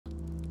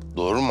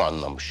Doğru mu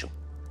anlamışım?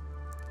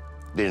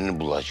 Birini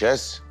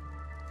bulacağız.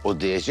 O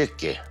diyecek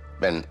ki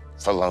ben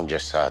falanca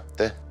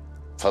saatte,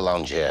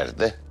 falanca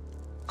yerde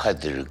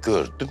Kadir'i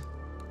gördüm.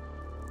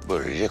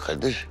 Böylece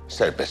Kadir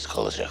serbest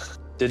kalacak.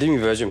 Dediğim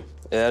gibi hacım,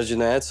 eğer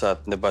cinayet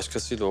saatinde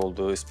başkasıyla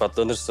olduğu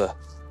ispatlanırsa,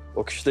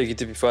 o kişi de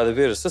gidip ifade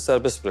verirse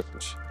serbest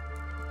bırakılır.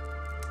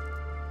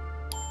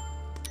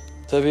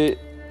 Tabii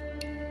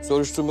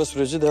soruşturma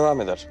süreci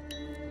devam eder.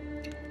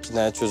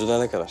 Cinayet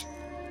çözülene kadar.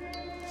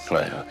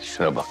 Vay vay,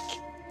 şuna bak.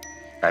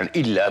 Yani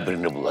illa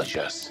birini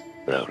bulacağız.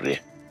 Bırak oraya.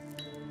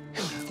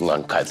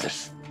 Ulan Kadir.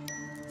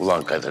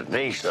 Ulan Kadir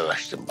ne işler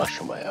açtın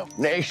başıma ya?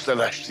 Ne işler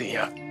açtın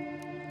ya?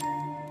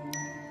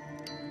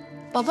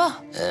 Baba,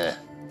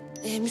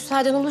 He,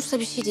 müsaaden olursa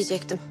bir şey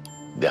diyecektim.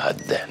 de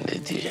hadi de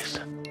ne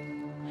diyeceksin?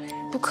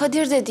 Bu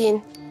Kadir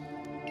dediğin...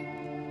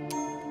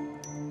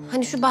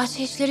 Hani şu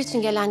bahçe işleri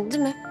için gelendi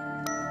değil mi?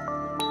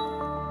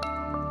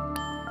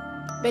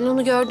 Ben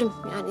onu gördüm.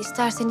 Yani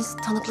isterseniz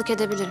tanıklık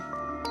edebilirim.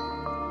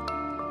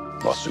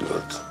 Nasıl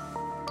gördün?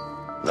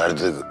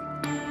 Nerede gördün?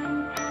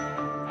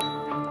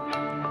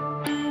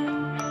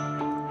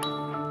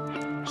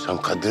 Sen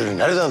Kadir'i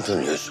nereden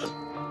tanıyorsun?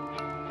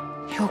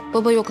 Yok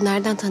baba yok.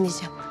 Nereden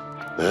tanıyacağım?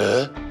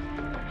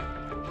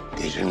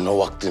 Gecenin o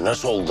vakti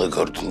nasıl oldu da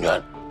gördün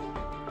yani?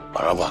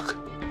 Bana bak.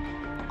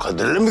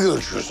 Kadir'le mi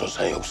görüşüyorsun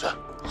sen yoksa?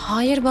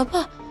 Hayır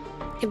baba.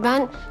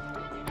 Ben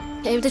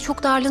evde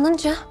çok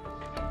darlanınca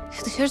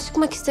dışarı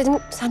çıkmak istedim.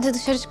 Sen de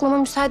dışarı çıkmama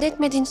müsaade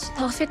etmediğin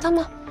için affet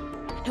ama...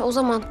 Hani o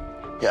zaman...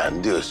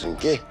 Yani diyorsun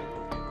ki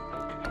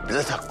bir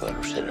de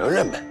takmıyorum seni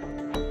öyle mi?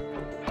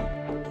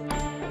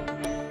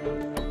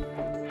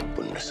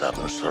 Bunun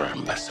hesabını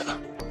sorarım ben sana.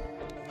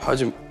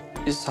 Hacım,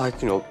 biz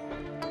sakin ol.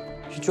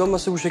 Hiç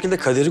olmazsa bu şekilde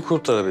Kadir'i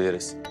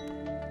kurtarabiliriz.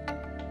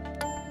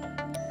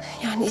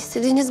 Yani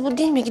istediğiniz bu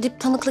değil mi? Gidip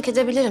tanıklık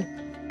edebilirim.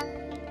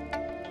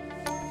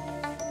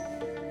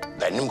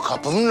 Benim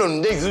kapımın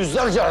önünde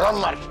yüzlerce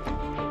adam var.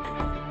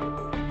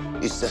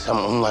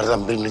 İstesem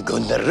onlardan birini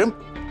gönderirim,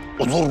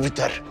 olur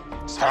biter.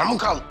 Sana mı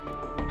kal?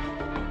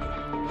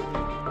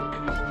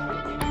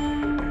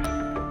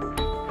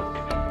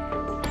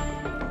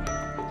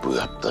 Bu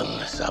yaptığının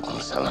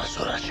hesabını sana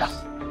soracağım.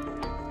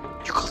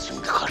 Yıkıl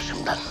şimdi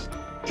karşımdan.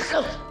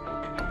 Yıkıl.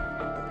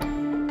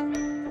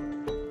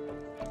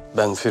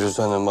 Ben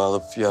Firuze Hanım'ı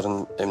alıp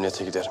yarın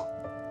emniyete giderim.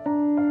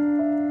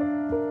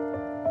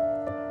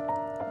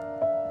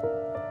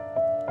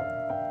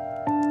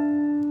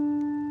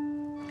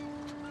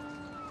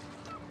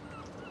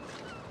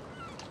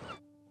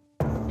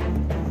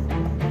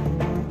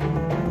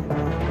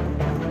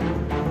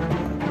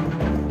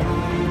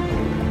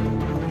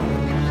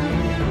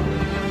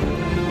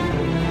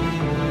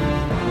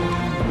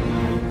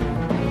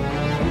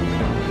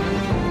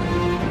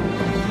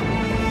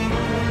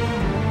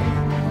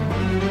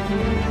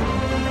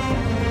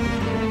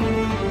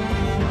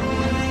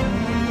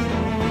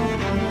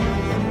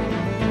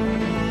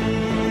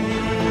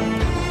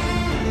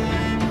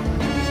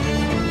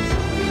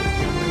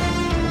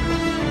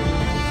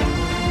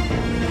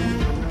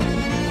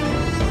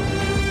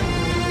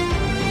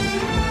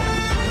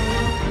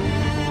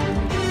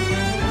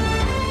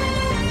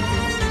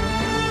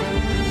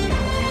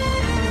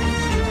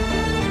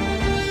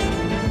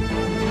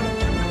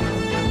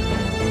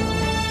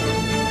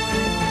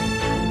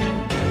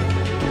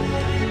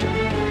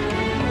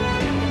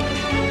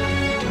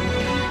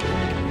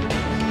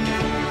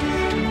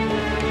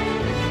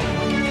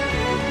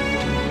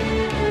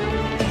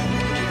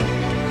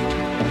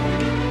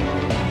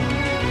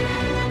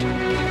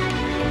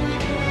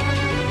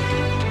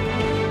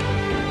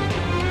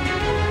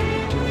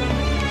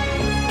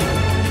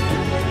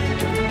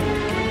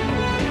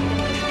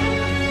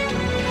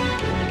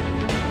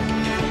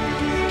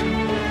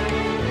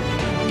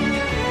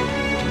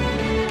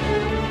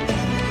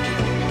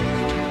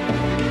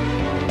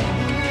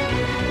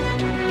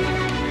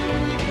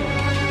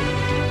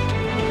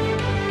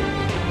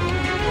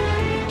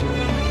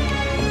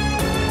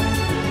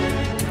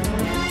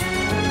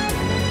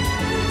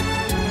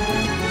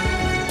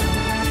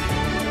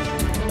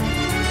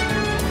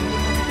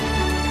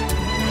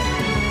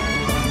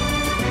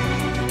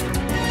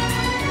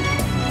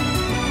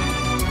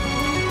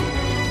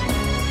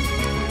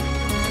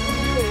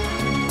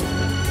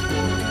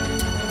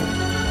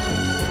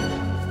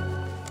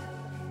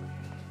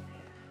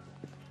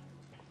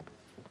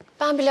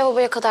 Ben bir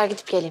lavaboya kadar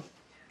gidip geleyim.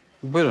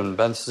 Buyurun,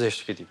 ben size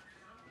eşlik edeyim.